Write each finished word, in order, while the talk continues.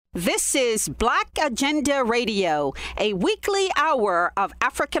This is Black Agenda Radio, a weekly hour of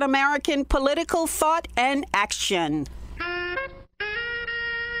African American political thought and action.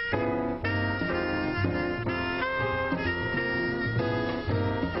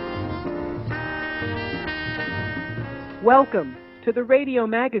 Welcome to the radio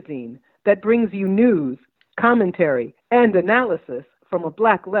magazine that brings you news, commentary, and analysis from a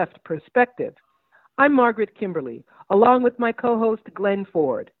Black left perspective. I'm Margaret Kimberley, along with my co-host Glen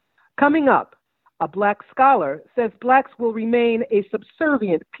Ford. Coming up, a Black scholar says Blacks will remain a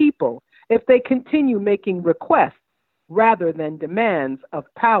subservient people if they continue making requests rather than demands of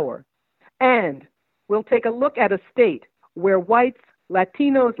power. And we'll take a look at a state where whites,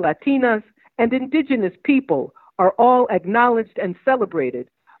 Latinos, Latinas, and indigenous people are all acknowledged and celebrated,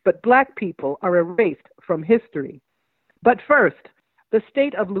 but Black people are erased from history. But first, the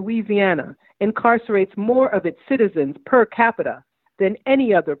state of Louisiana incarcerates more of its citizens per capita than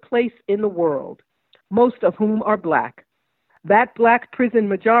any other place in the world, most of whom are Black. That Black prison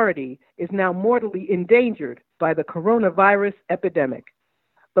majority is now mortally endangered by the coronavirus epidemic.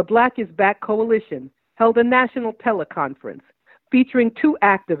 The Black is Back Coalition held a national teleconference featuring two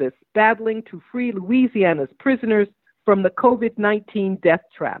activists battling to free Louisiana's prisoners from the COVID-19 death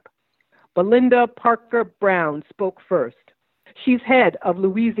trap. Belinda Parter Brown spoke first. She's head of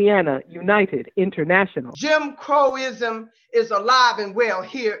Louisiana United International. Jim Crowism is alive and well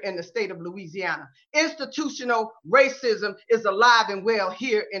here in the state of Louisiana. Institutional racism is alive and well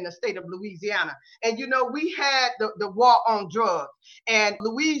here in the state of Louisiana. And you know, we had the war on drugs, and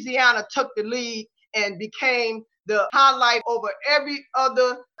Louisiana took the lead and became the highlight over every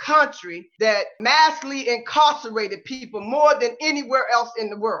other country that massively incarcerated people more than anywhere else in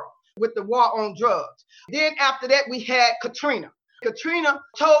the world with the war on drugs. Then after that, we had Katrina. Katrina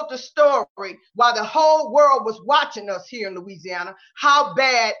told the story while the whole world was watching us here in Louisiana, how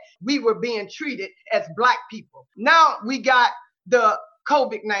bad we were being treated as Black people. Now we got the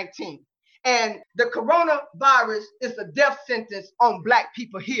COVID-19. And the coronavirus is a death sentence on Black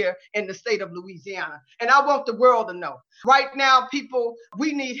people here in the state of Louisiana. And I want the world to know. Right now, people,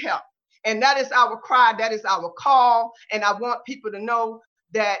 we need help. And that is our cry. That is our call. And I want people to know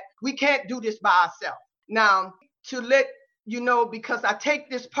that we can't do this by ourselves. Now, to let you know, because I take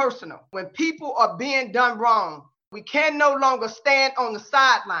this personal, when people are being done wrong, we can no longer stand on the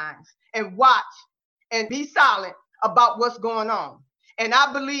sidelines and watch and be silent about what's going on. And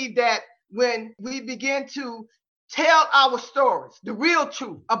I believe that when we begin to tell our stories, the real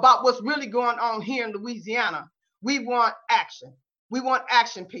truth about what's really going on here in Louisiana, we want action. We want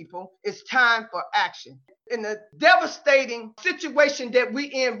action, people. It's time for action. In the devastating situation that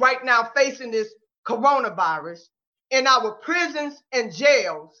we're in right now, facing this coronavirus, in our prisons and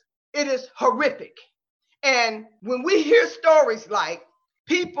jails, it is horrific. And when we hear stories like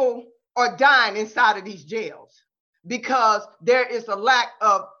people are dying inside of these jails because there is a lack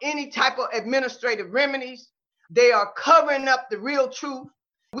of any type of administrative remedies, they are covering up the real truth.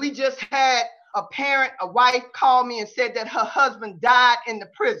 We just had a parent, a wife, call me and said that her husband died in the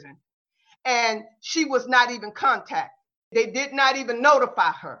prison and she was not even contacted. They did not even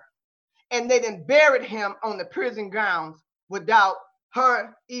notify her. And they then buried him on the prison grounds without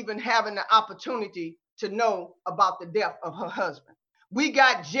her even having the opportunity to know about the death of her husband. We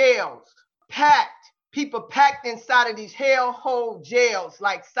got jails packed, people packed inside of these hellhole jails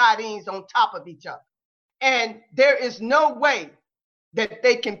like sardines on top of each other. And there is no way that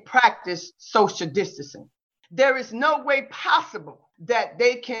they can practice social distancing. There is no way possible that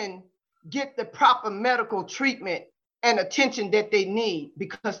they can get the proper medical treatment and attention that they need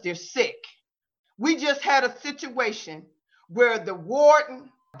because they're sick. We just had a situation where the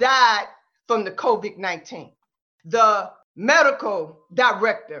warden died from the COVID-19. The medical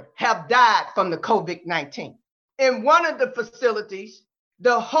director have died from the COVID-19. In one of the facilities,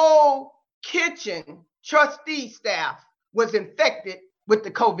 the whole kitchen trustee staff was infected with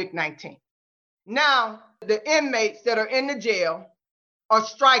the COVID-19. Now, the inmates that are in the jail are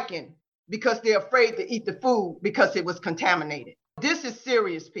striking because they're afraid to eat the food because it was contaminated. This is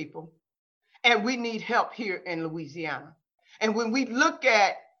serious, people, and we need help here in Louisiana. And when we look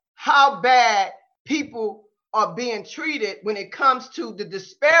at how bad people are being treated when it comes to the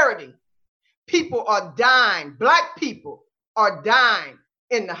disparity, people are dying, Black people are dying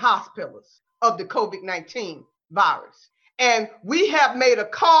in the hospitals of the COVID-19 virus. And we have made a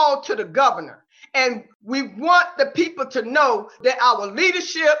call to the governor. And we want the people to know that our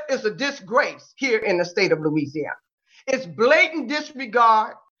leadership is a disgrace here in the state of Louisiana. It's blatant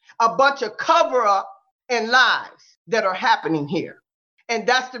disregard, a bunch of cover up and lies that are happening here. And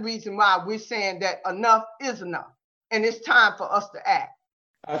that's the reason why we're saying that enough is enough. And it's time for us to act.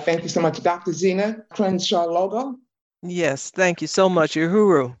 Thank you so much, Dr. Zena Crenshaw-Logo. Yes, thank you so much,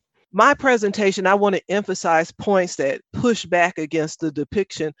 Uhuru. My presentation, I want to emphasize points that push back against the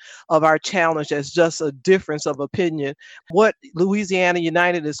depiction of our challenge as just a difference of opinion. What Louisiana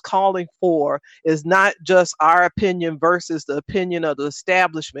United is calling for is not just our opinion versus the opinion of the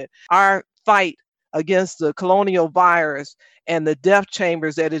establishment. Our fight against the colonial virus and the death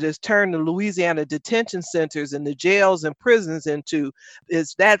chambers that it has turned the Louisiana detention centers and the jails and prisons into,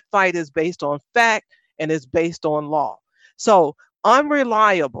 is that fight is based on fact and is based on law. So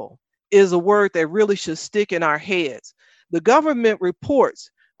unreliable is a word that really should stick in our heads. The government reports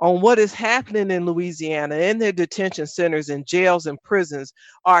on what is happening in Louisiana in their detention centers and jails and prisons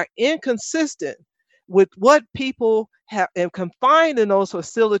are inconsistent with what people have and confined in those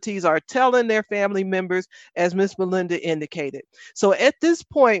facilities are telling their family members, as Ms. Belinda indicated. So at this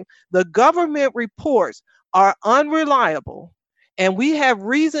point, the government reports are unreliable, and we have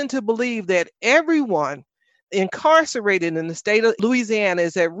reason to believe that everyone incarcerated in the state of Louisiana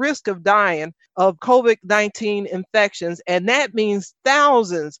is at risk of dying of COVID-19 infections. And that means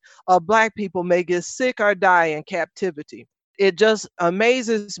thousands of Black people may get sick or die in captivity. It just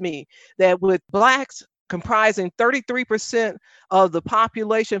amazes me that with Blacks comprising 33% of the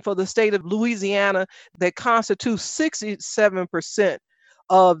population for the state of Louisiana, that constitutes 67%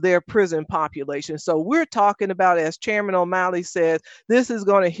 of their prison population. So we're talking about, as Chairman O'Malley says, this is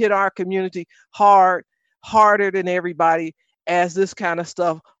going to hit our community hard, harder than everybody, as this kind of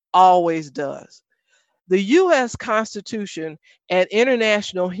stuff always does. The U.S. Constitution and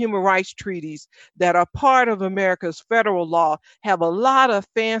international human rights treaties that are part of America's federal law have a lot of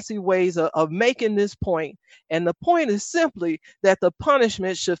fancy ways of making this point. And the point is simply that the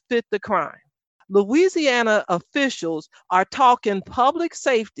punishment should fit the crime. Louisiana officials are talking public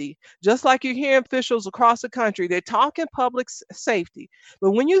safety, just like you're hearing officials across the country. They're talking public safety.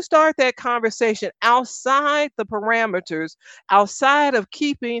 But when you start that conversation outside the parameters, outside of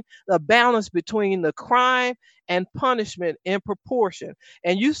keeping the balance between the crime and punishment in proportion,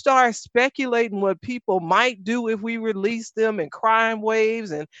 and you start speculating what people might do if we release them and crime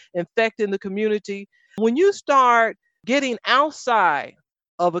waves and infecting the community, when you start getting outside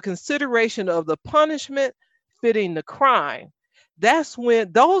of a consideration of the punishment fitting the crime, that's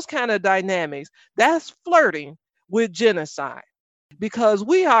when those kind of dynamics, that's flirting with genocide, because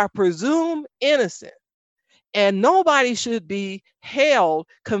we are presumed innocent and nobody should be held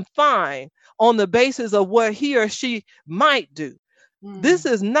confined on the basis of what he or she might do. This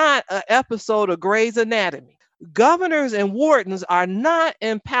is not an episode of Grey's Anatomy. Governors and wardens are not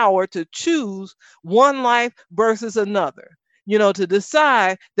empowered to choose one life versus another, to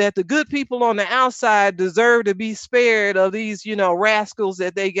decide that the good people on the outside deserve to be spared of these, rascals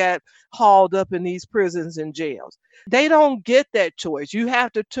that they got hauled up in these prisons and jails. They don't get that choice. You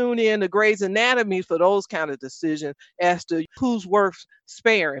have to tune in to Grey's Anatomy for those kind of decisions as to who's worth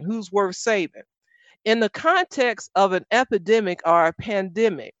sparing, who's worth saving. In the context of an epidemic or a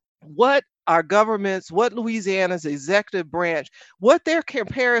pandemic, what our governments, what Louisiana's executive branch, what their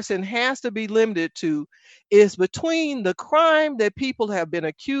comparison has to be limited to is between the crime that people have been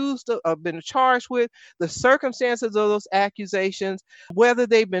accused of, been charged with, the circumstances of those accusations, whether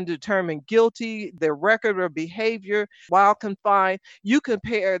they've been determined guilty, their record or behavior while confined. You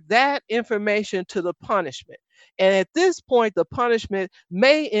compare that information to the punishment. And at this point, the punishment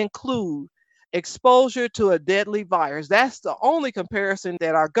may include exposure to a deadly virus. That's the only comparison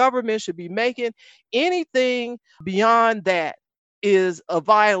that our government should be making. Anything beyond that is a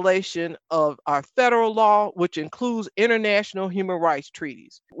violation of our federal law, which includes international human rights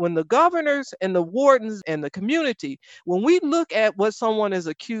treaties. When the governors and the wardens and the community, when we look at what someone is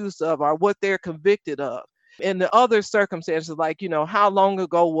accused of or what they're convicted of, and the other circumstances, like, how long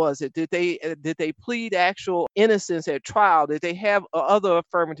ago was it? Did they plead actual innocence at trial? Did they have other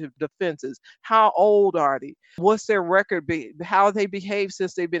affirmative defenses? How old are they? What's their record? How they behave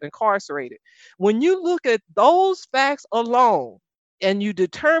since they've been incarcerated? When you look at those facts alone and you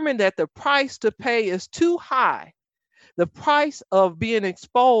determine that the price to pay is too high, the price of being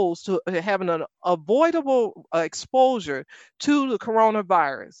exposed to having an avoidable exposure to the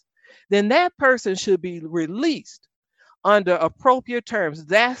coronavirus, then that person should be released under appropriate terms.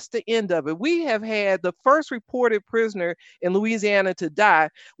 That's the end of it. We have had the first reported prisoner in Louisiana to die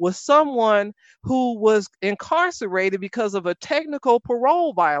was someone who was incarcerated because of a technical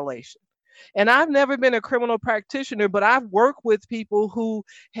parole violation. And I've never been a criminal practitioner, but I've worked with people who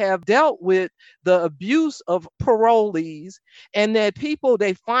have dealt with the abuse of parolees, and that people,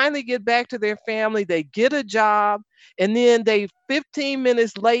 they finally get back to their family, they get a job, and then they 15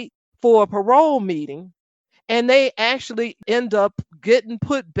 minutes late for a parole meeting, and they actually end up getting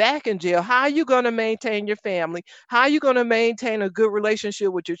put back in jail. How are you going to maintain your family? How are you going to maintain a good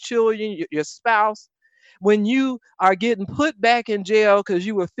relationship with your children, your spouse, when you are getting put back in jail because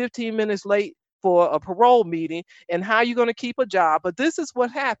you were 15 minutes late for a parole meeting? And how are you going to keep a job? But this is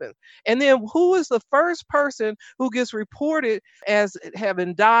what happens. And then who is the first person who gets reported as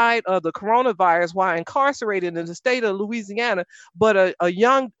having died of the coronavirus while incarcerated in the state of Louisiana, but a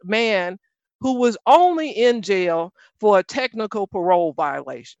young man who was only in jail for a technical parole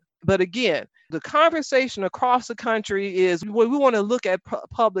violation? But again, the conversation across the country is we want to look at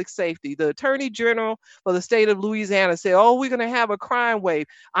public safety. The Attorney General for the state of Louisiana said, oh, we're going to have a crime wave.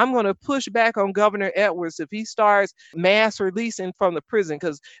 I'm going to push back on Governor Edwards if he starts mass releasing from the prison,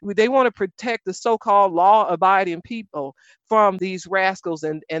 because they want to protect the so-called law-abiding people from these rascals,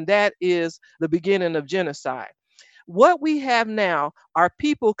 and that is the beginning of genocide. What we have now are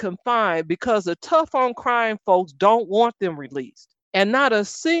people confined because the tough on crime folks don't want them released. And not a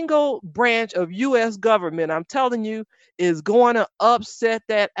single branch of U.S. government, I'm telling you, is going to upset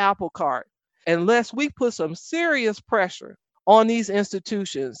that apple cart unless we put some serious pressure on these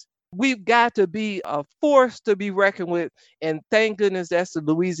institutions. We've got to be a force to be reckoned with. And thank goodness that's the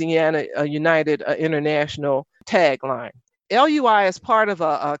Louisiana United International tagline. LUI is part of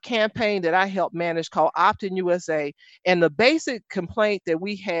a campaign that I helped manage called Opt-in USA. And the basic complaint that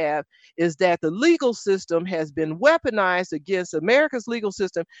we have is that the legal system has been weaponized against, America's legal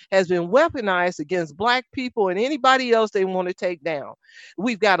system has been weaponized against Black people and anybody else they want to take down.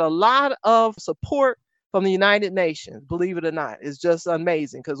 We've got a lot of support from the United Nations, believe it or not. It's just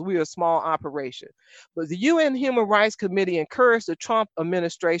amazing because we're a small operation. But the UN Human Rights Committee encouraged the Trump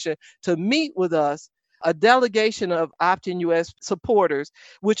administration to meet with us, a delegation of Opt-in US supporters,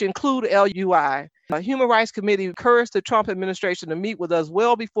 which include LUI. The Human Rights Committee encouraged the Trump administration to meet with us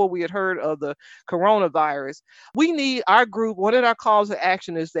well before we had heard of the coronavirus. We need our group, one of our calls to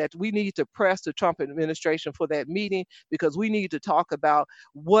action is that we need to press the Trump administration for that meeting, because we need to talk about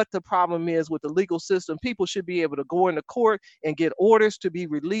what the problem is with the legal system. People should be able to go into court and get orders to be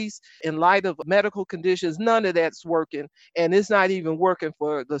released in light of medical conditions. None of that's working, and it's not even working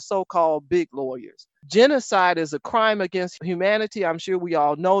for the so-called big lawyers. Genocide is a crime against humanity. I'm sure we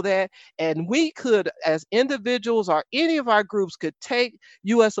all know that. And we could, as individuals or any of our groups, could take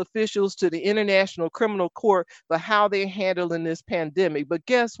U.S. officials to the International Criminal Court for how they're handling this pandemic. But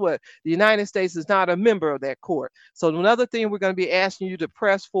guess what? The United States is not a member of that court. So another thing we're going to be asking you to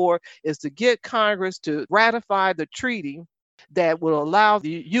press for is to get Congress to ratify the treaty that will allow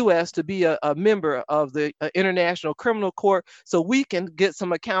the U.S. to be a member of the International Criminal Court, so we can get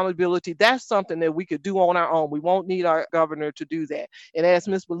some accountability. That's something that we could do on our own. We won't need our governor to do that. And as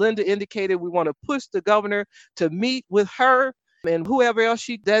Ms. Belinda indicated, we want to push the governor to meet with her and whoever else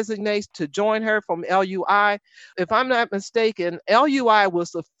she designates to join her from LUI. If I'm not mistaken, LUI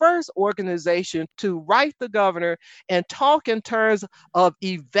was the first organization to write the governor and talk in terms of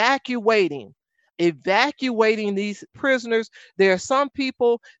evacuating these prisoners. There are some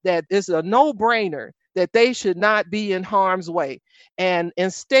people that it's a no-brainer that they should not be in harm's way. And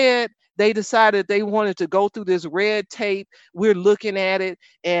instead, they decided they wanted to go through this red tape. We're looking at it.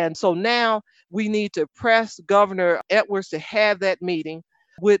 And so now we need to press Governor Edwards to have that meeting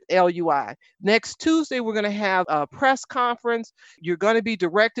with LUI. Next Tuesday, we're going to have a press conference. You're going to be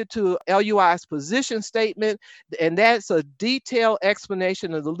directed to LUI's position statement, and that's a detailed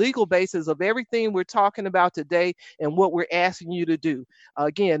explanation of the legal basis of everything we're talking about today and what we're asking you to do.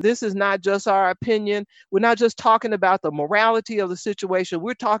 Again, this is not just our opinion. We're not just talking about the morality of the situation.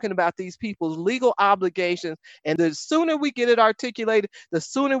 We're talking about these people's legal obligations, and the sooner we get it articulated, the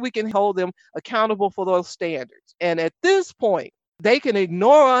sooner we can hold them accountable for those standards. And at this point, they can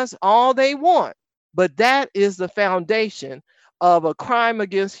ignore us all they want, but that is the foundation of a crime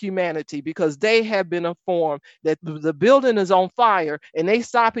against humanity, because they have been informed that the building is on fire and they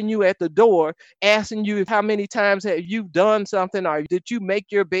stopping you at the door, asking you how many times have you done something, or did you make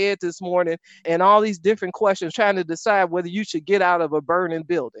your bed this morning, and all these different questions, trying to decide whether you should get out of a burning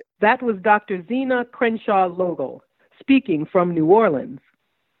building. That was Dr. Zena Crenshaw-Logel speaking from New Orleans.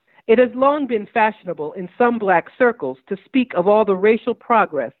 It has long been fashionable in some Black circles to speak of all the racial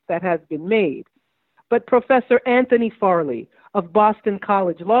progress that has been made. But Professor Anthony Farley of Boston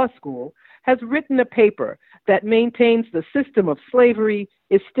College Law School has written a paper that maintains the system of slavery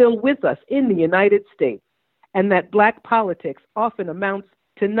is still with us in the United States, and that Black politics often amounts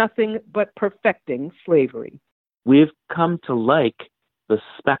to nothing but perfecting slavery. We've come to like the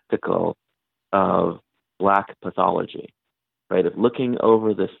spectacle of Black pathology. Right, of looking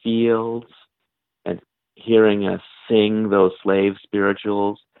over the fields and hearing us sing those slave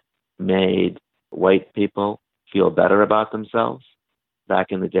spirituals made white people feel better about themselves back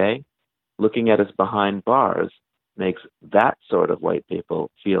in the day. Looking at us behind bars makes that sort of white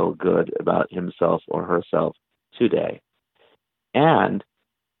people feel good about himself or herself today. And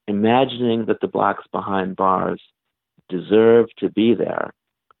imagining that the blacks behind bars deserve to be there,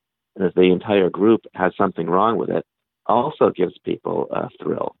 and that the entire group has something wrong with it, also gives people a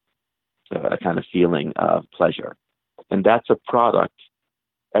thrill, so a kind of feeling of pleasure. And that's a product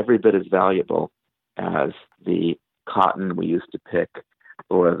every bit as valuable as the cotton we used to pick,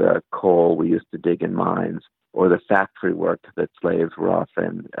 or the coal we used to dig in mines, or the factory work that slaves were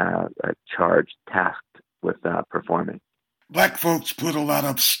often tasked with performing. Black folks put a lot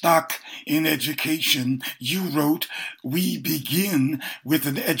of stock in education. You wrote, we begin with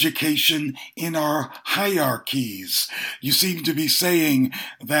an education in our hierarchies. You seem to be saying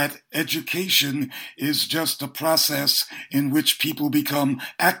that education is just a process in which people become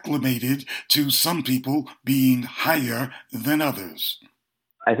acclimated to some people being higher than others.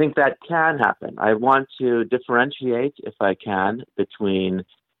 I think that can happen. I want to differentiate, if I can, between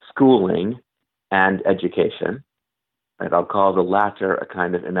schooling and education. Right, I'll call the latter a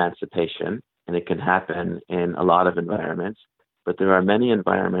kind of emancipation, and it can happen in a lot of environments, but there are many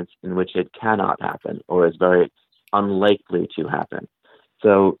environments in which it cannot happen or is very unlikely to happen.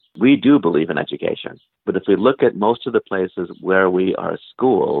 So we do believe in education, but if we look at most of the places where we are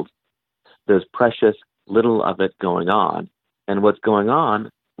schooled, there's precious little of it going on. And what's going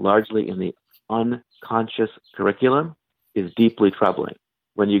on, largely in the unconscious curriculum, is deeply troubling.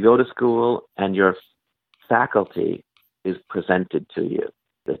 When you go to school and your faculty is presented to you,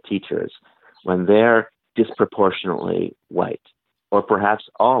 the teachers, when they're disproportionately white, or perhaps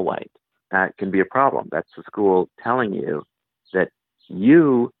all white, that can be a problem. That's the school telling you that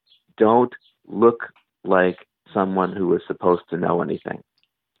you don't look like someone who is supposed to know anything.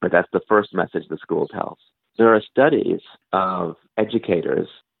 But that's the first message the school tells. There are studies of educators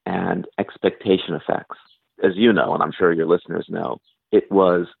and expectation effects. As you know, and I'm sure your listeners know, it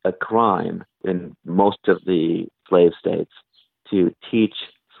was a crime in most of the slave states to teach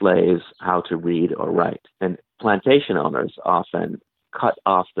slaves how to read or write. And plantation owners often cut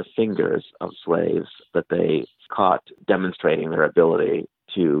off the fingers of slaves that they caught demonstrating their ability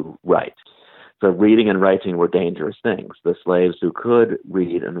to write. So reading and writing were dangerous things. The slaves who could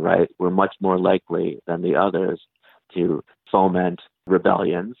read and write were much more likely than the others to foment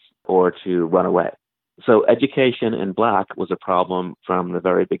rebellions or to run away. So education in Black was a problem from the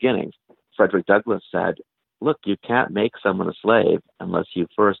very beginning. Frederick Douglass said, look, you can't make someone a slave unless you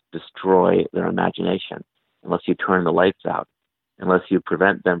first destroy their imagination, unless you turn the lights out, unless you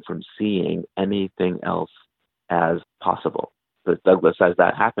prevent them from seeing anything else as possible. But Douglass says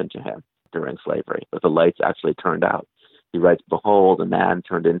that happened to him during slavery, that the lights actually turned out. He writes, behold, a man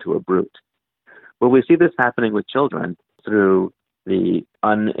turned into a brute. Well, we see this happening with children through the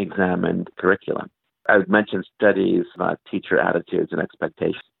unexamined curriculum. I've mentioned studies about teacher attitudes and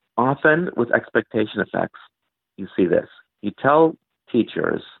expectations. Often with expectation effects, you see this. You tell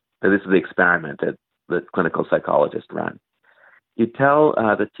teachers, and this is the experiment that the clinical psychologists run. You tell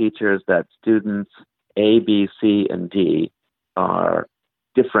the teachers that students A, B, C, and D are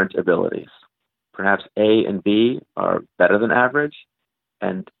different abilities. Perhaps A and B are better than average,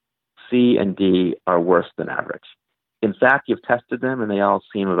 and C and D are worse than average. In fact, you've tested them and they all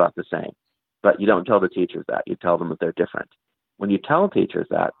seem about the same. But you don't tell the teachers that. You tell them that they're different. When you tell teachers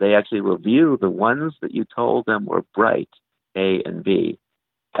that, they actually will view the ones that you told them were bright, A and B,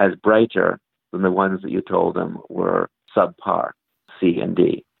 as brighter than the ones that you told them were subpar, C and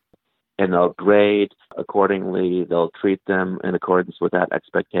D. And they'll grade accordingly. They'll treat them in accordance with that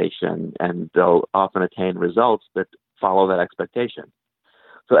expectation, and they'll often attain results that follow that expectation.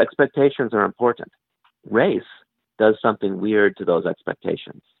 So expectations are important. Race does something weird to those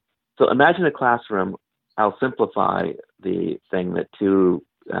expectations. So imagine a classroom. I'll simplify the thing that two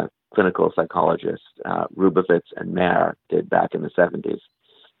clinical psychologists, Rubovitz and Mayer, did back in the 70s.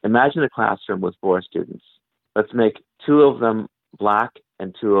 Imagine a classroom with 4 students. Let's make 2 of them Black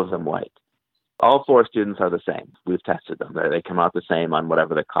and 2 of them white. All 4 students are the same. We've tested them. They come out the same on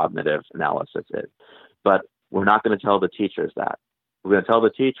whatever the cognitive analysis is. But we're not going to tell the teachers that. We're going to tell the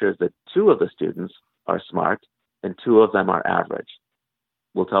teachers that 2 of the students are smart and 2 of them are average.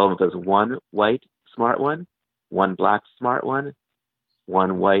 We'll tell them there's 1 white smart one, 1 Black smart one,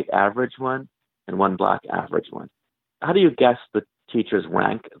 1 white average one, and 1 Black average one. How do you guess the teachers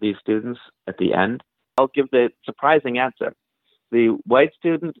rank these students at the end? I'll give the surprising answer. The white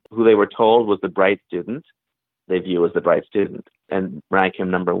student who they were told was the bright student, they view as the bright student and rank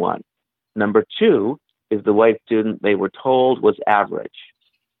him number 1. Number 2 is the white student they were told was average.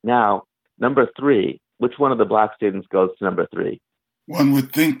 Now, Number 3, which one of the black students goes to number 3? One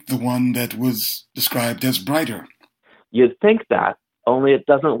would think the one that was described as brighter. You'd think that, only it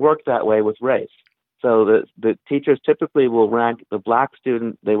doesn't work that way with race. So the teachers typically will rank the black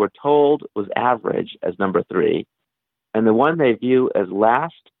student they were told was average as number 3, and the one they view as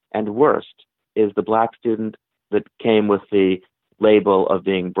last and worst is the black student that came with the label of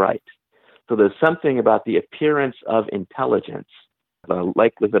being bright. So there's something about the appearance of intelligence, the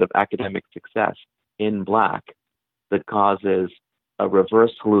likelihood of academic success in black, that causes a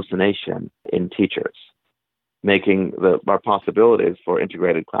reverse hallucination in teachers, making our possibilities for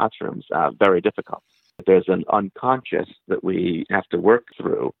integrated classrooms very difficult. There's an unconscious that we have to work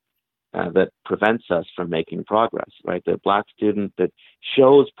through that prevents us from making progress, right? The black student that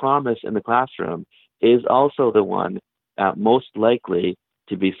shows promise in the classroom is also the one most likely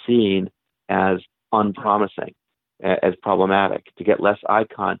to be seen as unpromising, as problematic, to get less eye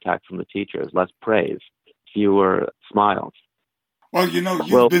contact from the teachers, less praise, fewer smiles. Well,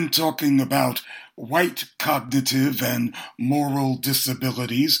 you've been talking about white cognitive and moral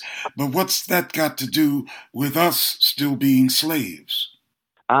disabilities, but what's that got to do with us still being slaves?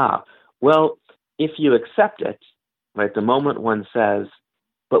 Well, if you accept it, right, the moment one says,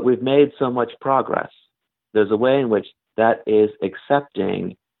 but we've made so much progress, there's a way in which that is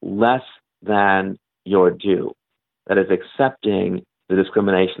accepting less than your due. That is accepting the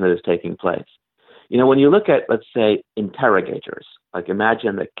discrimination that is taking place. When you look at, let's say, interrogators, like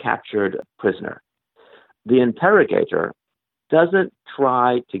imagine the captured prisoner, the interrogator doesn't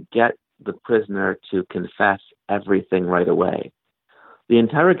try to get the prisoner to confess everything right away. The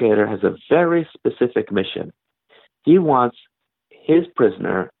interrogator has a very specific mission. He wants his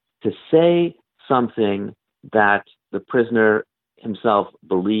prisoner to say something that the prisoner himself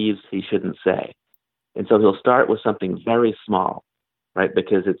believes he shouldn't say. And so he'll start with something very small, right?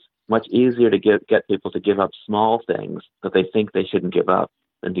 Because it's much easier to get people to give up small things that they think they shouldn't give up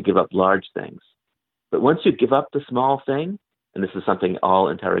than to give up large things. But once you give up the small thing, and this is something all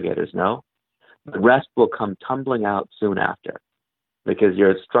interrogators know, the rest will come tumbling out soon after, because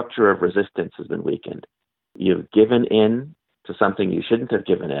your structure of resistance has been weakened. You've given in to something you shouldn't have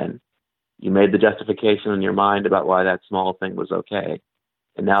given in. You made the justification in your mind about why that small thing was okay,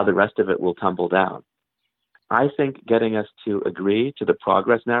 and now the rest of it will tumble down. I think getting us to agree to the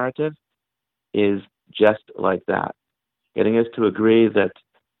progress narrative is just like that. Getting us to agree that,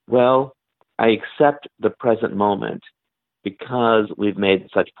 well, I accept the present moment because we've made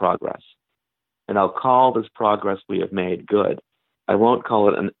such progress. And I'll call this progress we have made good. I won't call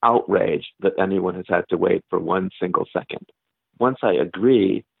it an outrage that anyone has had to wait for 1 single second. Once I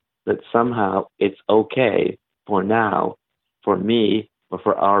agree that somehow it's okay for now, for me, or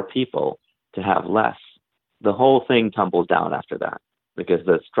for our people to have less, the whole thing tumbles down after that, because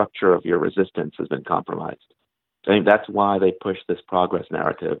the structure of your resistance has been compromised. I think that's why they push this progress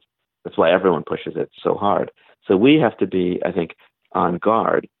narrative. That's why everyone pushes it so hard. So we have to be, I think, on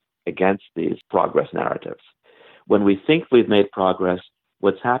guard against these progress narratives. When we think we've made progress,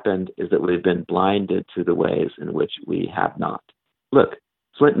 what's happened is that we've been blinded to the ways in which we have not. Look,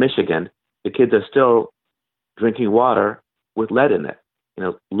 Flint, Michigan, the kids are still drinking water with lead in it.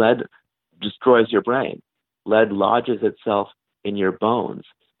 Lead destroys your brain. Lead lodges itself in your bones.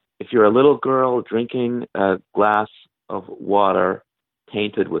 If you're a little girl drinking a glass of water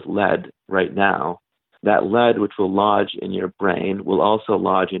tainted with lead right now, that lead, which will lodge in your brain, will also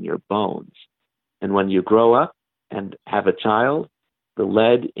lodge in your bones. And when you grow up and have a child, the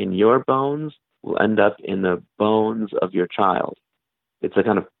lead in your bones will end up in the bones of your child. It's a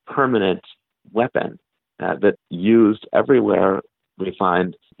kind of permanent weapon that's used everywhere we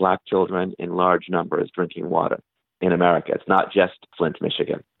find Black children in large numbers drinking water in America. It's not just Flint,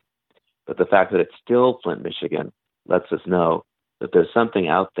 Michigan. But the fact that it's still Flint, Michigan lets us know that there's something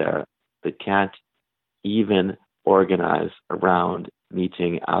out there that can't even organize around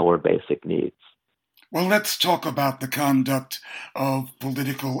meeting our basic needs. Well, let's talk about the conduct of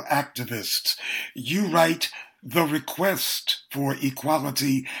political activists. You write, the request for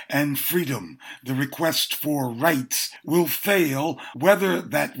equality and freedom, the request for rights, will fail whether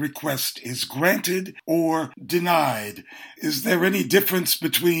that request is granted or denied. Is there any difference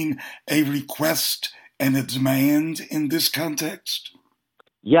between a request and a demand in this context?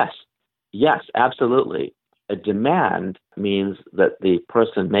 Yes, absolutely. A demand means that the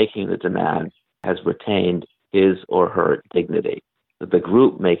person making the demand has retained his or her dignity, that the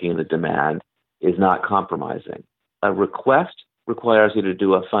group making the demand is not compromising. A request requires you to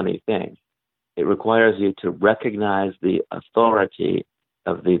do a funny thing. It requires you to recognize the authority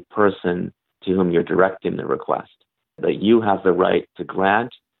of the person to whom you're directing the request, that you have the right to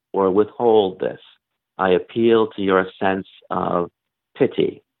grant or withhold this. I appeal to your sense of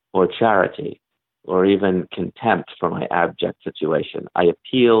pity or charity or even contempt for my abject situation. I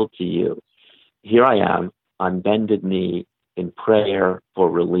appeal to you. Here I am on bended knee in prayer for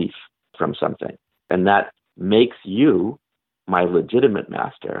relief from something. And that makes you my legitimate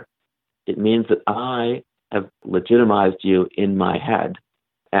master. It means that I have legitimized you in my head,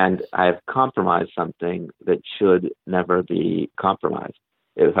 and I have compromised something that should never be compromised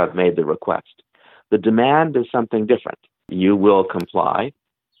if I've made the request. The demand is something different. You will comply,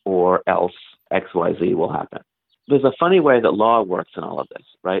 or else XYZ will happen. There's a funny way that law works in all of this,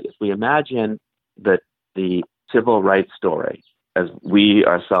 right? If we imagine that the civil rights story, as we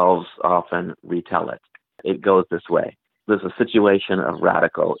ourselves often retell it, it goes this way. There's a situation of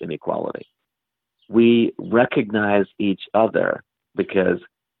radical inequality. We recognize each other because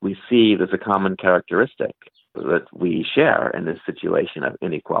we see there's a common characteristic that we share in this situation of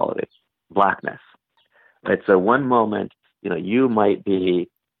inequality, Blackness. Right? So one moment, you might be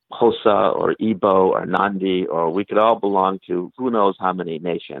Xhosa or Igbo or Nandi, or we could all belong to who knows how many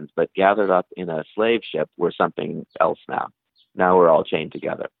nations, but gathered up in a slave ship, we're something else now. Now we're all chained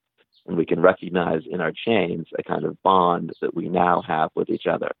together. And we can recognize in our chains a kind of bond that we now have with each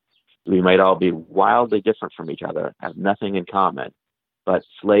other. We might all be wildly different from each other, have nothing in common, but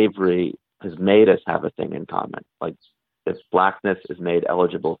slavery has made us have a thing in common. Like if Blackness is made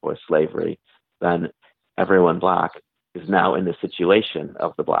eligible for slavery, then everyone Black is now in the situation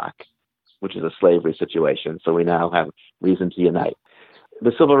of the Black, which is a slavery situation. So we now have reason to unite.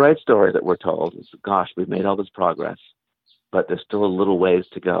 The civil rights story that we're told is, gosh, we've made all this progress, but there's still a little ways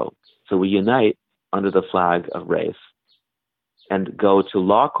to go. So we unite under the flag of race and go to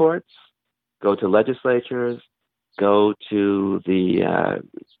law courts, go to legislatures, go to the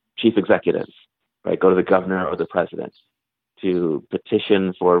chief executives, right? Go to the governor or the president to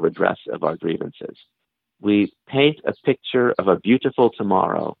petition for redress of our grievances. We paint a picture of a beautiful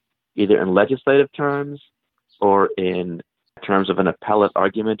tomorrow, either in legislative terms or in terms of an appellate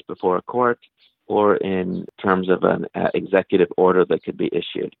argument before a court or in terms of an executive order that could be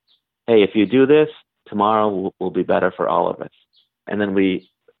issued. Hey, if you do this, tomorrow will be better for all of us. And then we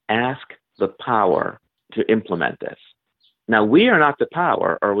ask the power to implement this. Now, we are not the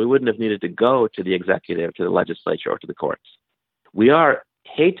power, or we wouldn't have needed to go to the executive, to the legislature, or to the courts. We are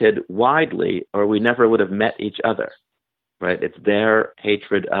hated widely, or we never would have met each other, right? It's their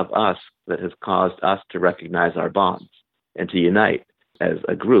hatred of us that has caused us to recognize our bonds and to unite as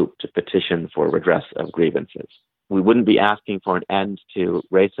a group to petition for redress of grievances. We wouldn't be asking for an end to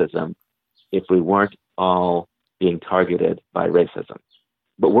racism if we weren't all being targeted by racism.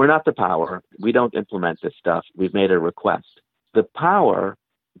 But we're not the power. We don't implement this stuff. We've made a request. The power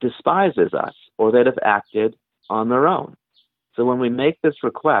despises us, or they'd have acted on their own. So when we make this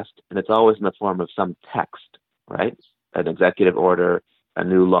request, and it's always in the form of some text, right? An executive order, a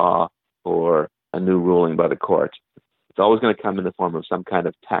new law, or a new ruling by the court, it's always going to come in the form of some kind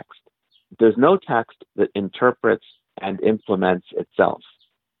of text. There's no text that interprets and implements itself.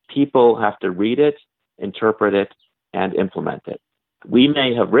 People have to read it, interpret it, and implement it. We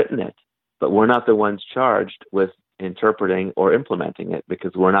may have written it, but we're not the ones charged with interpreting or implementing it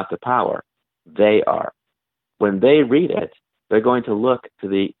because we're not the power. They are. When they read it, they're going to look to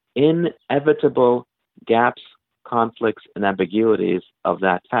the inevitable gaps, conflicts, and ambiguities of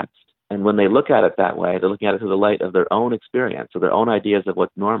that text. And when they look at it that way, they're looking at it through the light of their own experience, of their own ideas of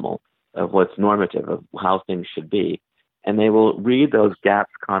what's normal, of what's normative, of how things should be. And they will read those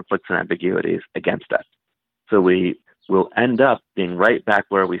gaps, conflicts, and ambiguities against us. So we will end up being right back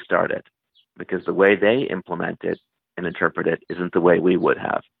where we started because the way they implement it and interpret it isn't the way we would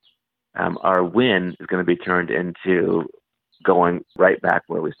have. Our win is going to be turned into going right back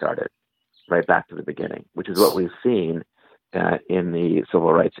where we started, right back to the beginning, which is what we've seen in the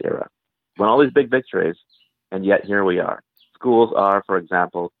civil rights era. Won all these big victories, and yet here we are. Schools are, for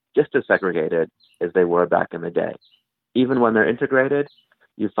example, just as segregated as they were back in the day. Even when they're integrated,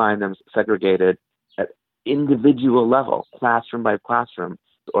 you find them segregated at individual level, classroom by classroom,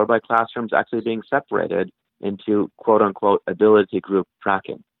 or by classrooms actually being separated into quote-unquote ability group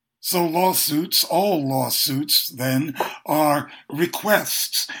tracking. So lawsuits, all lawsuits, then, are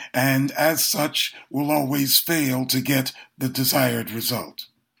requests, and as such will always fail to get the desired result.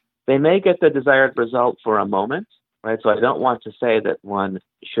 They may get the desired result for a moment, right? So I don't want to say that one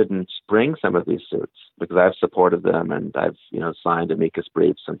shouldn't bring some of these suits because I've supported them and I've, signed amicus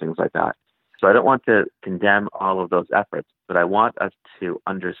briefs and things like that. So I don't want to condemn all of those efforts, but I want us to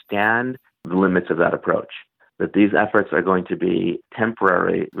understand the limits of that approach, that these efforts are going to be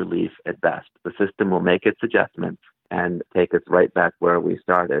temporary relief at best. The system will make its adjustments and take us right back where we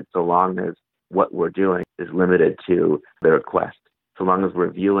started, so long as what we're doing is limited to the request, so long as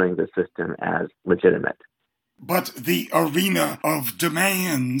we're viewing the system as legitimate. But the arena of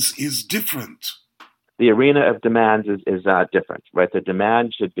demands is different. The arena of demands is different, right? The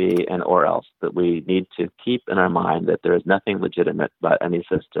demand should be an or else, that we need to keep in our mind that there is nothing legitimate about any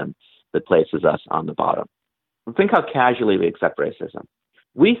system that places us on the bottom. Think how casually we accept racism.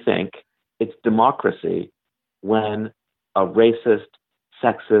 We think it's democracy when a racist,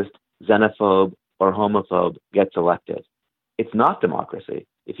 sexist, xenophobe, or homophobe gets elected. It's not democracy.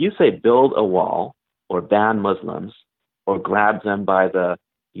 If you say build a wall or ban Muslims or grab them by the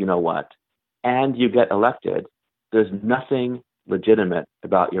you-know-what, and you get elected, there's nothing legitimate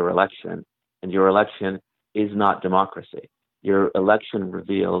about your election, and your election is not democracy. Your election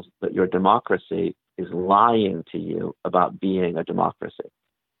reveals that your democracy is lying to you about being a democracy.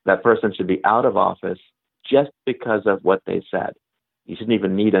 That person should be out of office just because of what they said. You shouldn't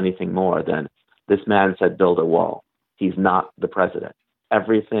even need anything more than, this man said build a wall. He's not the president.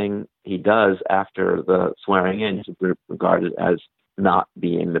 Everything he does after the swearing in should be regarded as not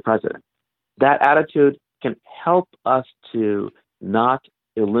being the president. That attitude can help us to not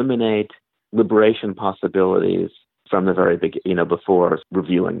eliminate liberation possibilities from the very beginning, before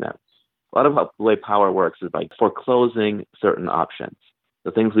reviewing them. A lot of the way power works is by foreclosing certain options,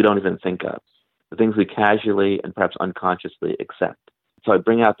 the things we don't even think of, the things we casually and perhaps unconsciously accept. So I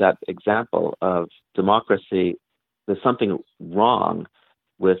bring out that example of democracy. There's something wrong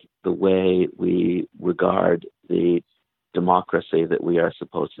with the way we regard the democracy that we are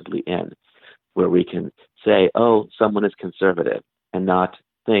supposedly in, where we can say, oh, someone is conservative, and not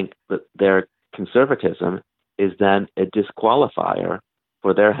think that their conservatism is then a disqualifier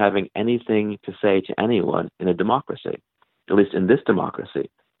for their having anything to say to anyone in a democracy, at least in this democracy.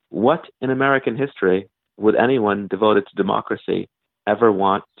 What in American history would anyone devoted to democracy ever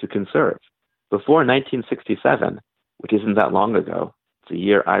want to conserve? Before 1967, which isn't that long ago, it's a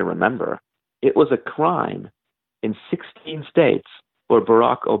year I remember, it was a crime in 16 states for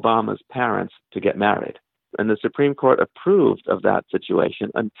Barack Obama's parents to get married. And the Supreme Court approved of that situation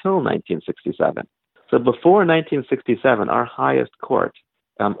until 1967. So before 1967, our highest court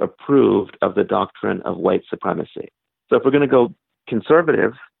approved of the doctrine of white supremacy. So if we're going to go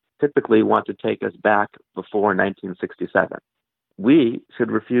conservative, typically want to take us back before 1967. We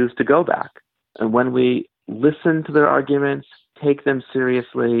should refuse to go back. And when we listen to their arguments, take them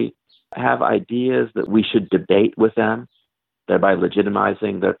seriously, have ideas that we should debate with them, thereby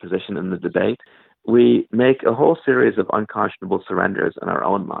legitimizing their position in the debate, we make a whole series of unconscionable surrenders in our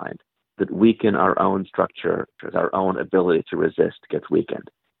own mind that weaken our own structure, as our own ability to resist gets weakened,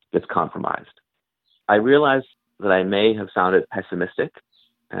 gets compromised. I realize that I may have sounded pessimistic,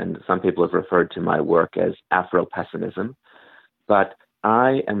 and some people have referred to my work as Afro-pessimism, but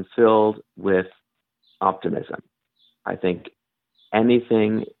I am filled with optimism. I think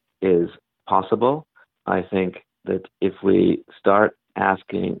anything is possible. I think that if we start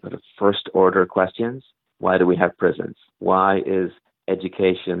asking the first-order questions, why do we have prisons? Why is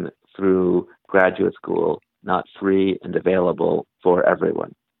education through graduate school not free and available for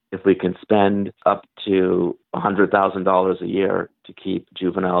everyone? If we can spend up to $100,000 a year to keep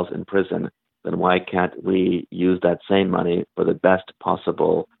juveniles in prison, then why can't we use that same money for the best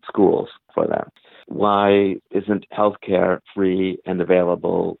possible schools for them? Why isn't healthcare free and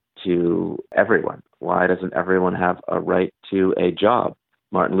available to everyone? Why doesn't everyone have a right to a job?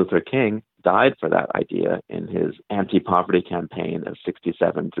 Martin Luther King died for that idea in his anti-poverty campaign of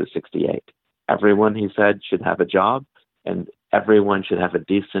 67 through 68. Everyone, he said, should have a job, and everyone should have a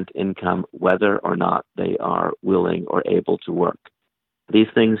decent income, whether or not they are willing or able to work. These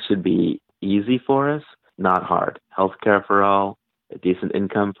things should be easy for us, not hard. Healthcare for all, a decent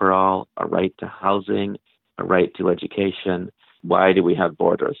income for all, a right to housing, a right to education. Why do we have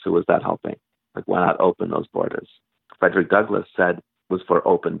borders? Who is that helping? Like, why not open those borders? Frederick Douglass said was for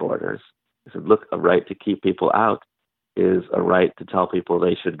open borders. He said, look, a right to keep people out is a right to tell people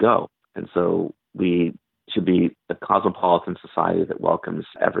they should go. And so we should be a cosmopolitan society that welcomes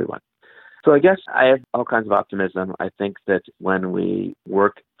everyone. So I guess I have all kinds of optimism. I think that when we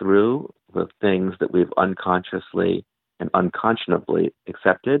work through the things that we've unconsciously and unconscionably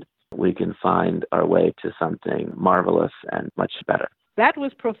accepted, we can find our way to something marvelous and much better. That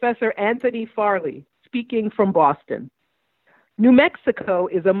was Professor Anthony Farley speaking from Boston. New Mexico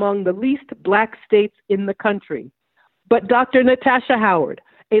is among the least Black states in the country, but Dr. Natasha Howard,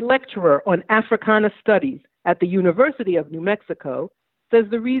 a lecturer on Africana Studies at the University of New Mexico, says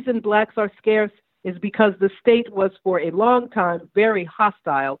the reason Blacks are scarce is because the state was for a long time very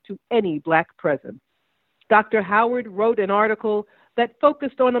hostile to any Black presence. Dr. Howard wrote an article that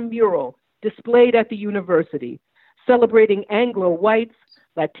focused on a mural displayed at the university, celebrating Anglo Whites,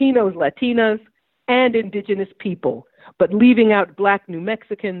 Latinos, Latinas, and indigenous people, but leaving out Black New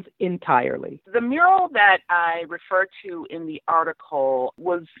Mexicans entirely. The mural that I referred to in the article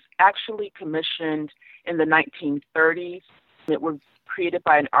was actually commissioned in the 1930s. It was created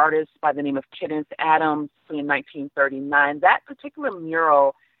by an artist by the name of Kenneth Adams in 1939. That particular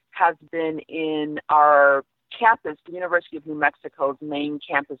mural has been in our campus, the University of New Mexico's main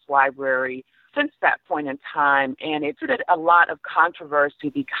campus library, since that point in time, and it created a lot of controversy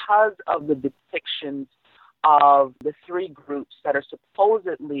because of the depictions of the three groups that are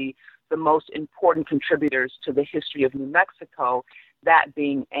supposedly the most important contributors to the history of New Mexico, that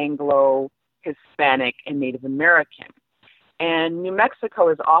being Anglo, Hispanic, and Native American. And New Mexico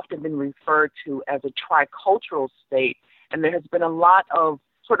has often been referred to as a tricultural state, and there has been a lot of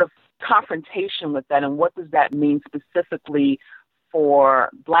sort of confrontation with that, and what does that mean specifically for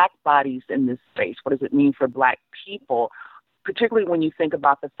Black bodies in this space? What does it mean for Black people, particularly when you think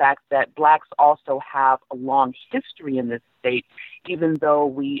about the fact that Blacks also have a long history in this state, even though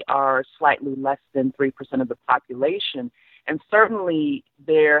we are slightly less than 3% of the population. And certainly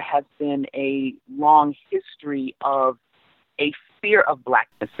there has been a long history of a fear of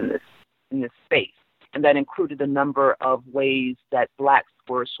Blackness in this space. And that included a number of ways that Blacks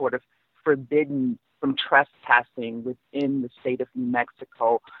were sort of forbidden from trespassing within the state of New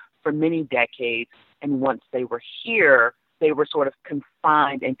Mexico for many decades. And once they were here, they were sort of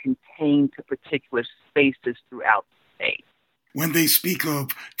confined and contained to particular spaces throughout the state. When they speak of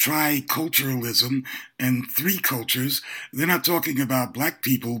triculturalism and three cultures, they're not talking about Black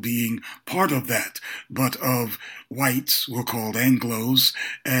people being part of that, but of whites, who are called Anglos,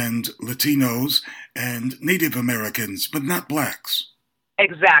 and Latinos, and Native Americans, but not Blacks.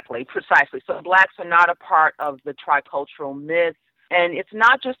 Exactly, precisely. So Blacks are not a part of the tricultural myth. And it's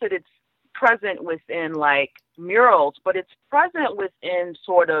not just that it's present within like murals, but it's present within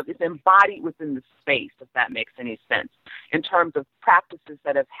it's embodied within the space, if that makes any sense, in terms of practices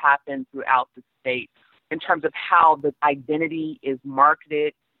that have happened throughout the state, in terms of how the identity is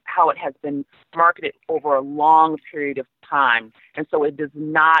marketed, how it has been marketed over a long period of time. And so it does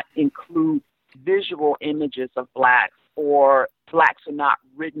not include visual images of Blacks, or Blacks are not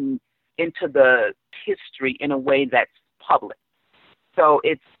written into the history in a way that's public. So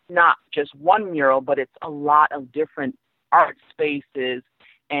it's not just one mural, but it's a lot of different art spaces,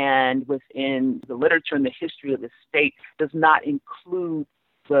 and within the literature and the history of the state does not include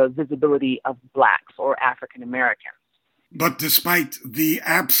the visibility of Blacks or African Americans. But despite the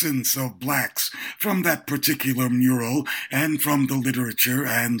absence of Blacks from that particular mural and from the literature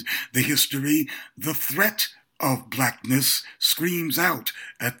and the history, the threat of Blackness screams out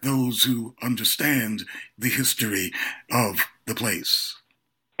at those who understand the history of the place.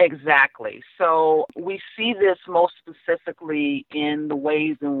 Exactly. So we see this most specifically in the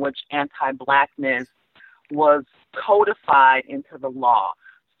ways in which anti-Blackness was codified into the law.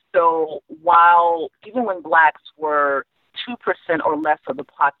 So even when Blacks were 2% or less of the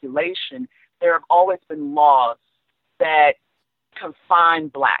population, there have always been laws that confine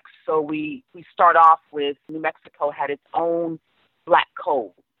Blacks. So we start off with New Mexico had its own Black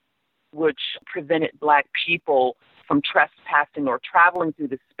code, which prevented Black people from trespassing or traveling through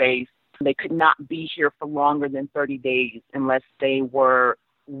the space. They could not be here for longer than 30 days unless they were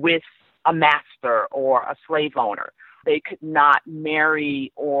with a master or a slave owner. They could not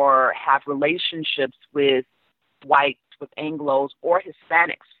marry or have relationships with whites, with Anglos, or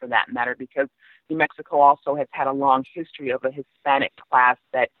Hispanics for that matter, because New Mexico also has had a long history of a Hispanic class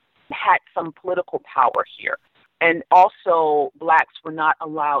that had some political power here. And also, Blacks were not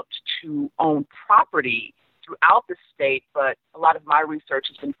allowed to own property throughout the state, but a lot of my research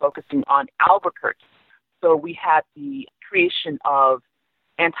has been focusing on Albuquerque. So we had the creation of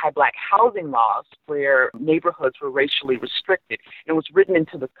anti-Black housing laws where neighborhoods were racially restricted. It was written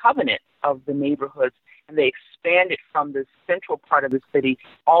into the covenant of the neighborhoods, and they expanded from the central part of the city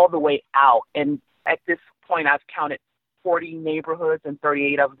all the way out. And at this point, I've counted 40 neighborhoods, and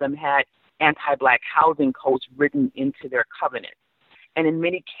 38 of them had anti-Black housing codes written into their covenant. And in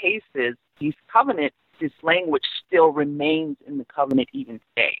many cases, these covenants, this language still remains in the covenant even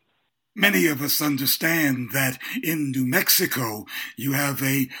today. Many of us understand that in New Mexico, you have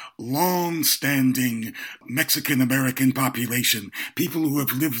a long-standing Mexican-American population, people who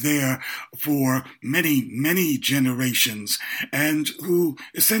have lived there for many, many generations, and who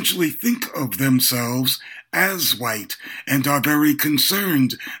essentially think of themselves as white and are very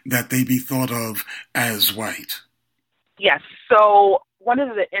concerned that they be thought of as white. Yes, so one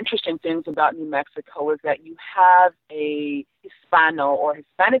of the interesting things about New Mexico is that you have a Hispano or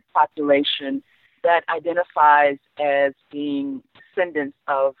Hispanic population that identifies as being descendants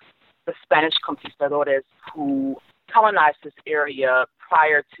of the Spanish conquistadores who colonized this area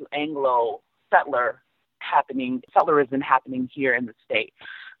prior to Anglo settlerism happening here in the state.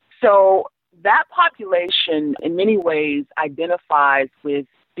 So that population in many ways identifies with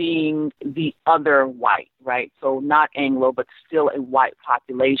being the other white, right? So not Anglo, but still a white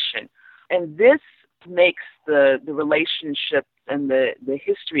population. And this makes the relationship and the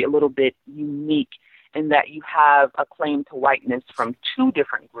history a little bit unique in that you have a claim to whiteness from two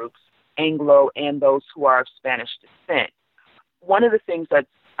different groups, Anglo and those who are of Spanish descent. One of the things that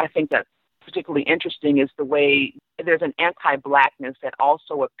I think that's particularly interesting is the way there's an anti-Blackness that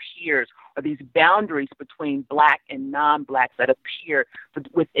also appears, or these boundaries between Black and non-Black that appear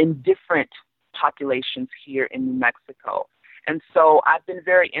within different populations here in New Mexico. And so I've been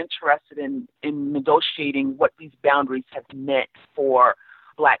very interested in negotiating what these boundaries have meant for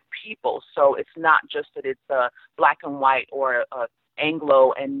Black people. So it's not just that it's a Black and white or a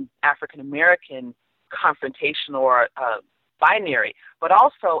Anglo and African American confrontation or binary, but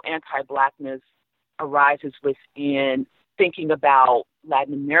also anti-Blackness arises within thinking about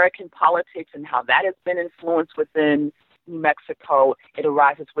Latin American politics and how that has been influenced within New Mexico. It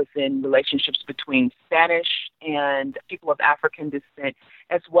arises within relationships between Spanish and people of African descent,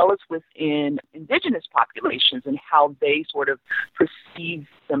 as well as within indigenous populations and how they sort of perceive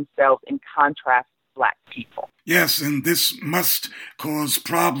themselves in contrast to Black people. Yes, and this must cause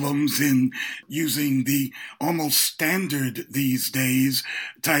problems in using the almost standard these days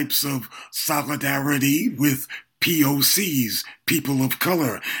types of solidarity with POCs, people of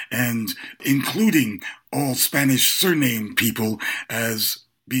color, and including all Spanish surname people as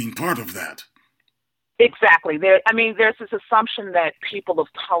being part of that. Exactly. There's this assumption that people of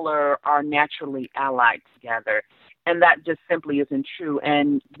color are naturally allied together, and that just simply isn't true.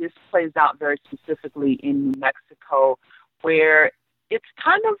 And this plays out very specifically in New Mexico, where it's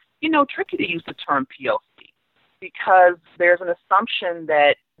kind of, tricky to use the term POC because there's an assumption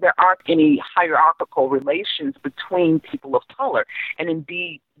that there aren't any hierarchical relations between people of color. And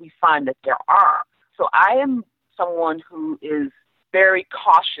indeed, we find that there are. So I am someone who is very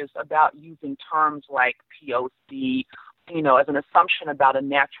cautious about using terms like POC, as an assumption about a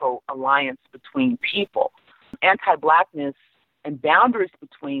natural alliance between people. Anti-Blackness and boundaries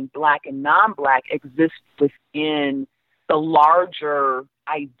between Black and non-Black exist within the larger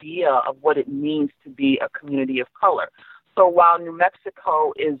idea of what it means to be a community of color. So while New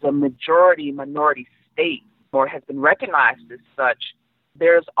Mexico is a majority-minority state, or has been recognized as such,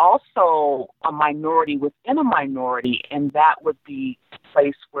 there's also a minority within a minority, and that would be a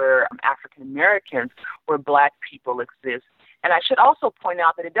place where African Americans, where Black people exist. And I should also point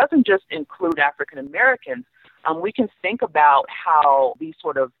out that it doesn't just include African Americans. We can think about how these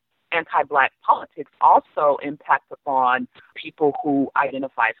sort of anti-Black politics also impact upon people who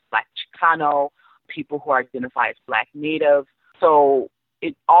identify as Black Chicano, people who identify as Black Native. So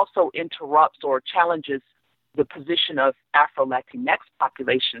it also interrupts or challenges the position of Afro-Latinx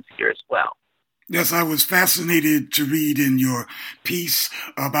populations here as well. Yes, I was fascinated to read in your piece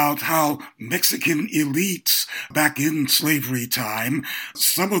about how Mexican elites back in slavery time,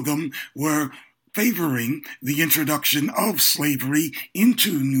 some of them were favoring the introduction of slavery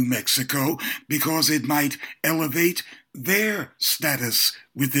into New Mexico because it might elevate their status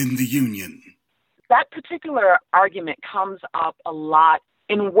within the Union. That particular argument comes up a lot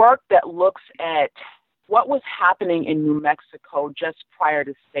in work that looks at what was happening in New Mexico just prior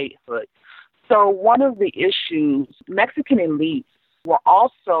to statehood. So one of the issues, Mexican elites were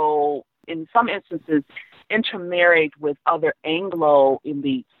also, in some instances, intermarried with other Anglo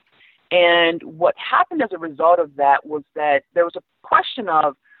elites. And what happened as a result of that was that there was a question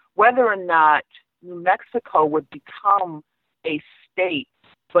of whether or not New Mexico would become a state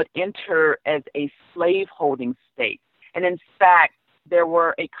but enter as a slaveholding state. And in fact, there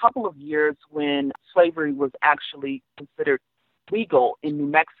were a couple of years when slavery was actually considered legal in New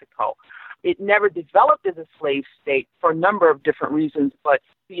Mexico. It never developed as a slave state for a number of different reasons, but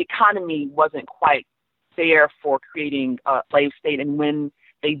the economy wasn't quite there for creating a slave state. And when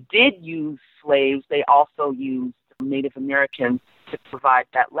they did use slaves, they also used Native Americans to provide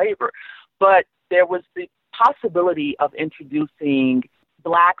that labor. But there was the possibility of introducing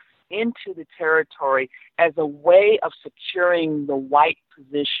Blacks into the territory as a way of securing the white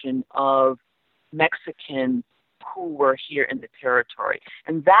position of Mexicans who were here in the territory.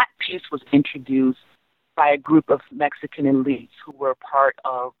 And that piece was introduced by a group of Mexican elites who were part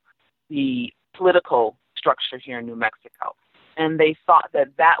of the political structure here in New Mexico. And they thought that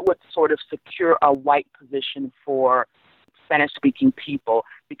that would sort of secure a white position for Spanish-speaking people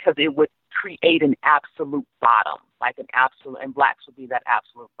because it would create an absolute bottom, like an absolute, and blacks would be that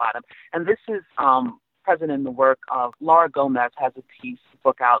absolute bottom. And this is present in the work of Laura Gomez, has a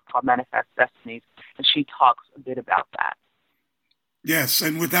book out called Manifest Destinies, and she talks a bit about that. Yes,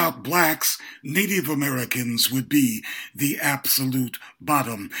 and without blacks, Native Americans would be the absolute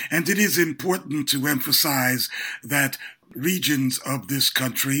bottom. And it is important to emphasize that regions of this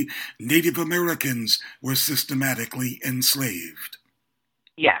country, Native Americans were systematically enslaved.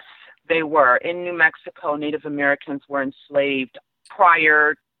 Yes, they were. In New Mexico, Native Americans were enslaved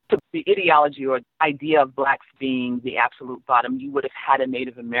prior to the ideology or idea of blacks being the absolute bottom. You would have had a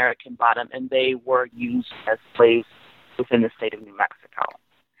Native American bottom, and they were used as slaves within the state of New Mexico.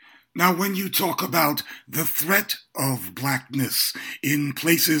 Now, when you talk about the threat of blackness in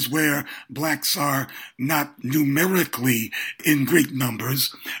places where blacks are not numerically in great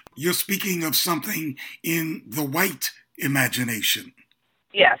numbers, you're speaking of something in the white imagination.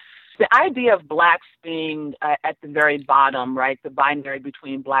 Yes. The idea of blacks being at the very bottom, right, the binary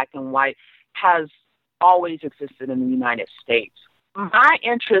between black and white, has always existed in the United States. My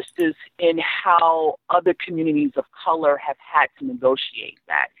interest is in how other communities of color have had to negotiate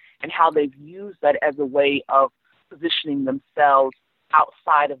that and how they've used that as a way of positioning themselves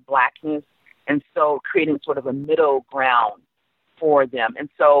outside of blackness, and so creating sort of a middle ground for them. And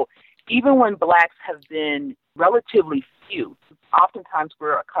so even when blacks have been relatively few, oftentimes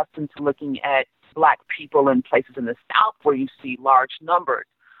we're accustomed to looking at black people in places in the South where you see large numbers.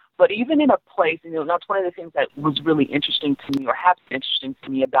 But even in a place, that's one of the things that was really interesting to me, or has been interesting to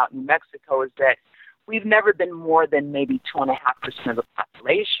me about New Mexico, is that we've never been more than maybe 2.5% of the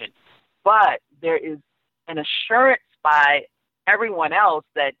population. But there is an assurance by everyone else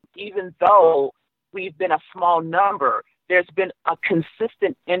that even though we've been a small number, there's been a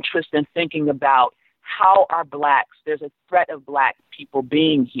consistent interest in thinking about how are blacks, there's a threat of black people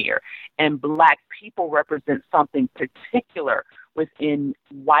being here, and black people represent something particular within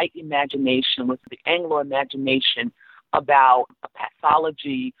white imagination, with the Anglo imagination, about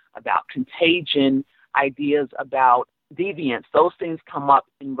pathology, about contagion, ideas about deviance. Those things come up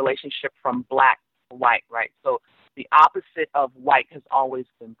in relationship from black to white, right? So the opposite of white has always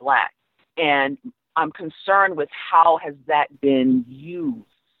been black. And I'm concerned with how has that been used,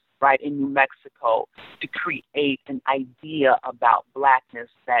 right, in New Mexico to create an idea about blackness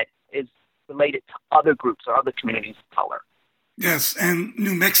that is related to other groups or other communities of color. Yes, and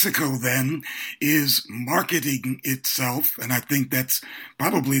New Mexico then is marketing itself, and I think that's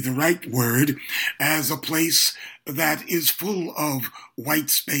probably the right word, as a place that is full of white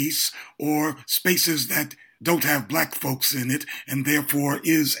space or spaces that don't have black folks in it, and therefore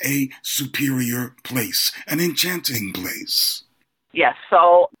is a superior place, an enchanting place. Yes,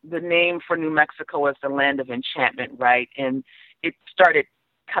 so the name for New Mexico is the land of enchantment, right? And it started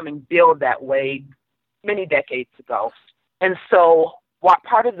coming billed that way many decades ago. And so what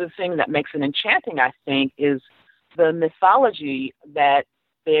part of the thing that makes it enchanting, I think, is the mythology that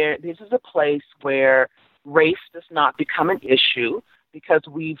this is a place where race does not become an issue because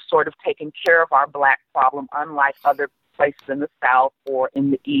we've sort of taken care of our black problem, unlike other places in the South or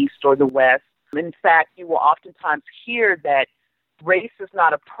in the East or the West. In fact, you will oftentimes hear that race is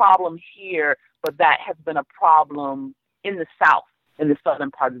not a problem here, but that has been a problem in the South, in the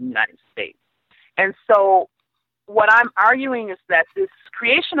southern part of the United States. And so what I'm arguing is that this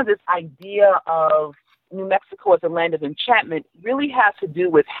creation of this idea of New Mexico as a land of enchantment really has to do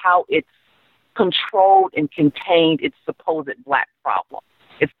with how it's controlled and contained its supposed black problem.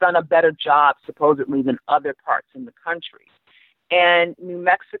 It's done a better job, supposedly, than other parts in the country. And New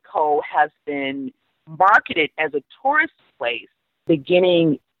Mexico has been marketed as a tourist place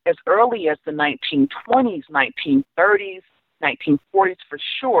beginning as early as the 1920s, 1930s, 1940s for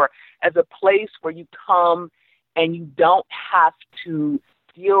sure, as a place where you come and you don't have to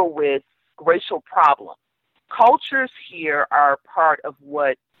deal with racial problems. Cultures here are part of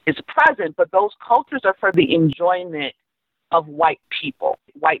what is present, but those cultures are for the enjoyment of white people.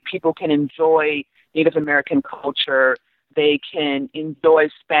 White people can enjoy Native American culture. They can enjoy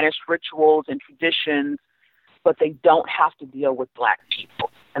Spanish rituals and traditions, but they don't have to deal with black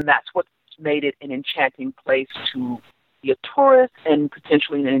people. And that's what's made it an enchanting place to be a tourist and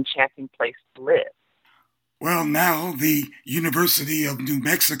potentially an enchanting place to live. Well, now the University of New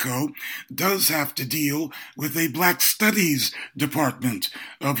Mexico does have to deal with a Black Studies department,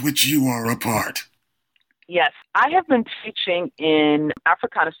 of which you are a part. Yes, I have been teaching in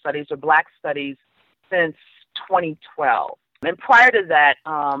Africana Studies or Black Studies since 2012. And prior to that,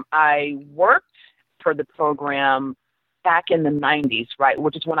 I worked for the program back in the 90s, right,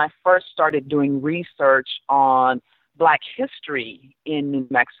 which is when I first started doing research on Black history in New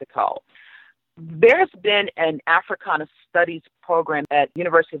Mexico. There's been an Africana Studies program at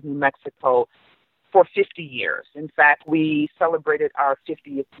University of New Mexico for 50 years. In fact, we celebrated our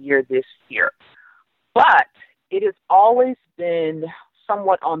 50th year this year. But it has always been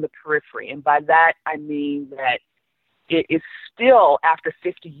somewhat on the periphery. And by that, I mean that it is still, after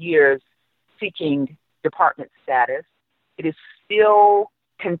 50 years, seeking department status. It is still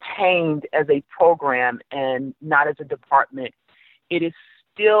contained as a program and not as a department. It is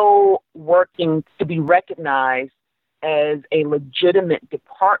still working to be recognized as a legitimate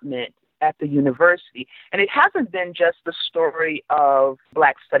department at the university. And it hasn't been just the story of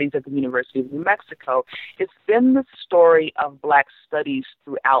Black studies at the University of New Mexico. It's been the story of Black studies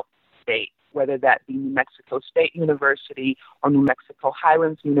throughout the state, whether that be New Mexico State University or New Mexico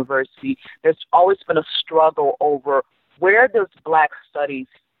Highlands University. There's always been a struggle over where does Black studies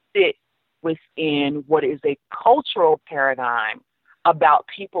fit within what is a cultural paradigm about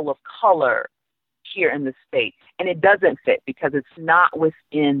people of color here in the state. And it doesn't fit because it's not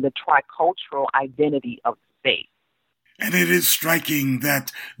within the tricultural identity of the state. And it is striking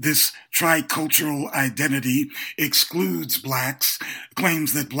that this tricultural identity excludes Blacks,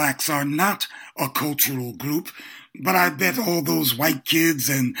 claims that Blacks are not a cultural group. But I bet all those white kids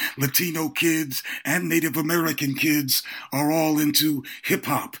and Latino kids and Native American kids are all into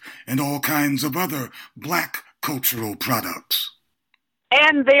hip-hop and all kinds of other Black cultural products.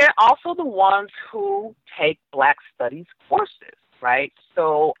 And they're also the ones who take Black studies courses, right?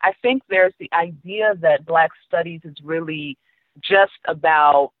 So I think there's the idea that Black studies is really just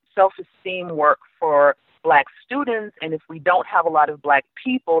about self-esteem work for Black students. And if we don't have a lot of Black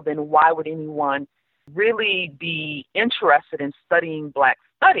people, then why would anyone really be interested in studying Black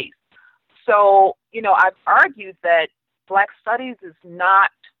studies? So, I've argued that Black studies is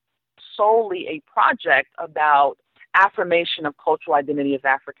not solely a project about affirmation of cultural identity of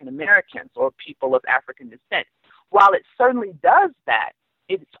African Americans or people of African descent. While it certainly does that,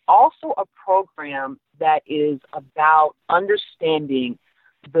 it's also a program that is about understanding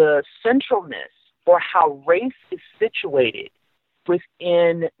the centralness or how race is situated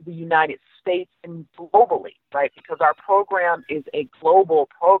within the United States and globally, right? Because our program is a global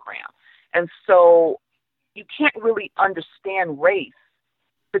program. And so you can't really understand race,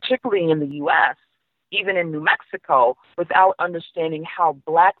 particularly in the U.S., even in New Mexico, without understanding how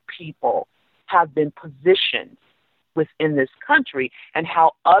Black people have been positioned within this country and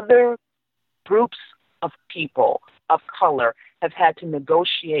how other groups of people of color have had to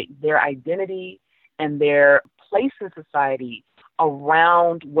negotiate their identity and their place in society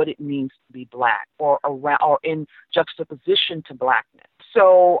around what it means to be Black or in juxtaposition to Blackness.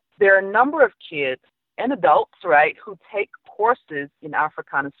 So there are a number of kids and adults, right, who take courses in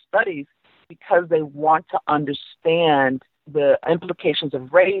Africana Studies because they want to understand the implications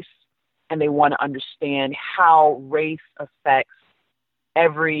of race and they want to understand how race affects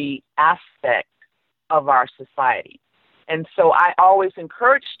every aspect of our society. And so I always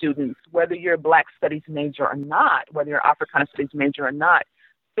encourage students, whether you're a Black studies major or not, whether you're an Africana studies major or not,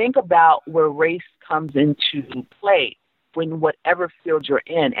 think about where race comes into play in whatever field you're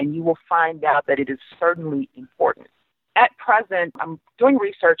in, and you will find out that it is certainly important. At present, I'm doing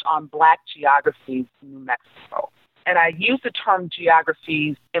research on Black geographies in New Mexico. And I use the term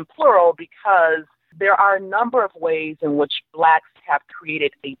geographies in plural because there are a number of ways in which Blacks have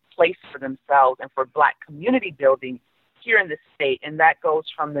created a place for themselves and for Black community building here in the state. And that goes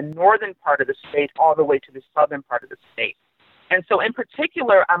from the northern part of the state all the way to the southern part of the state. And so in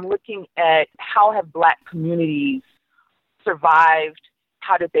particular, I'm looking at how have Black communities survived,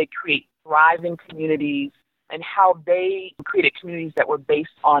 how did they create thriving communities, and how they created communities that were based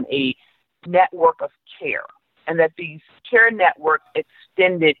on a network of care, and that these care networks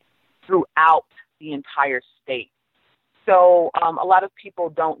extended throughout the entire state. So a lot of people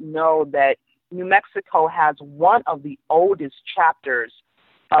don't know that New Mexico has one of the oldest chapters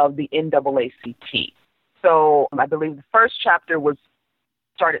of the NAACP. So I believe the first chapter was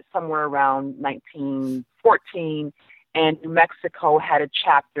started somewhere around 1914, and New Mexico had a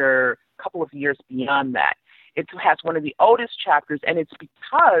chapter a couple of years beyond that. It has one of the oldest chapters, and it's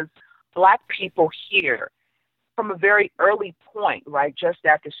because Black people here, from a very early point, right, just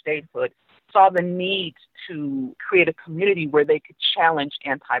after statehood, saw the need to create a community where they could challenge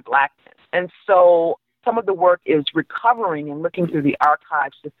anti-Blackness. And so some of the work is recovering and looking through the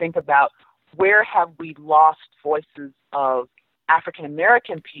archives to think about where have we lost voices of African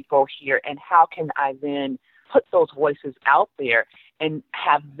American people here, and how can I then put those voices out there and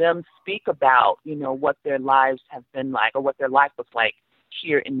have them speak about, you know, what their lives have been like or what their life was like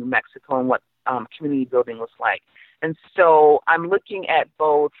here in New Mexico and what community building was like. And so I'm looking at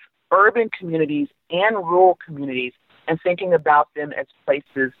both urban communities and rural communities and thinking about them as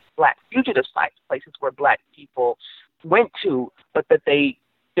places, Black fugitive sites, places where Black people went to, but that they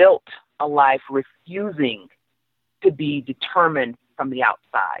built a life refusing to be determined from the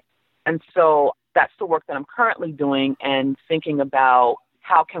outside. And so that's the work that I'm currently doing and thinking about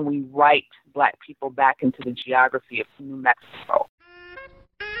how can we write Black people back into the geography of New Mexico.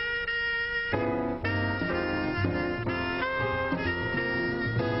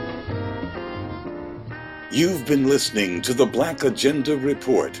 You've been listening to the Black Agenda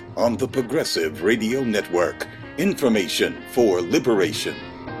Report on the Progressive Radio Network. Information for liberation.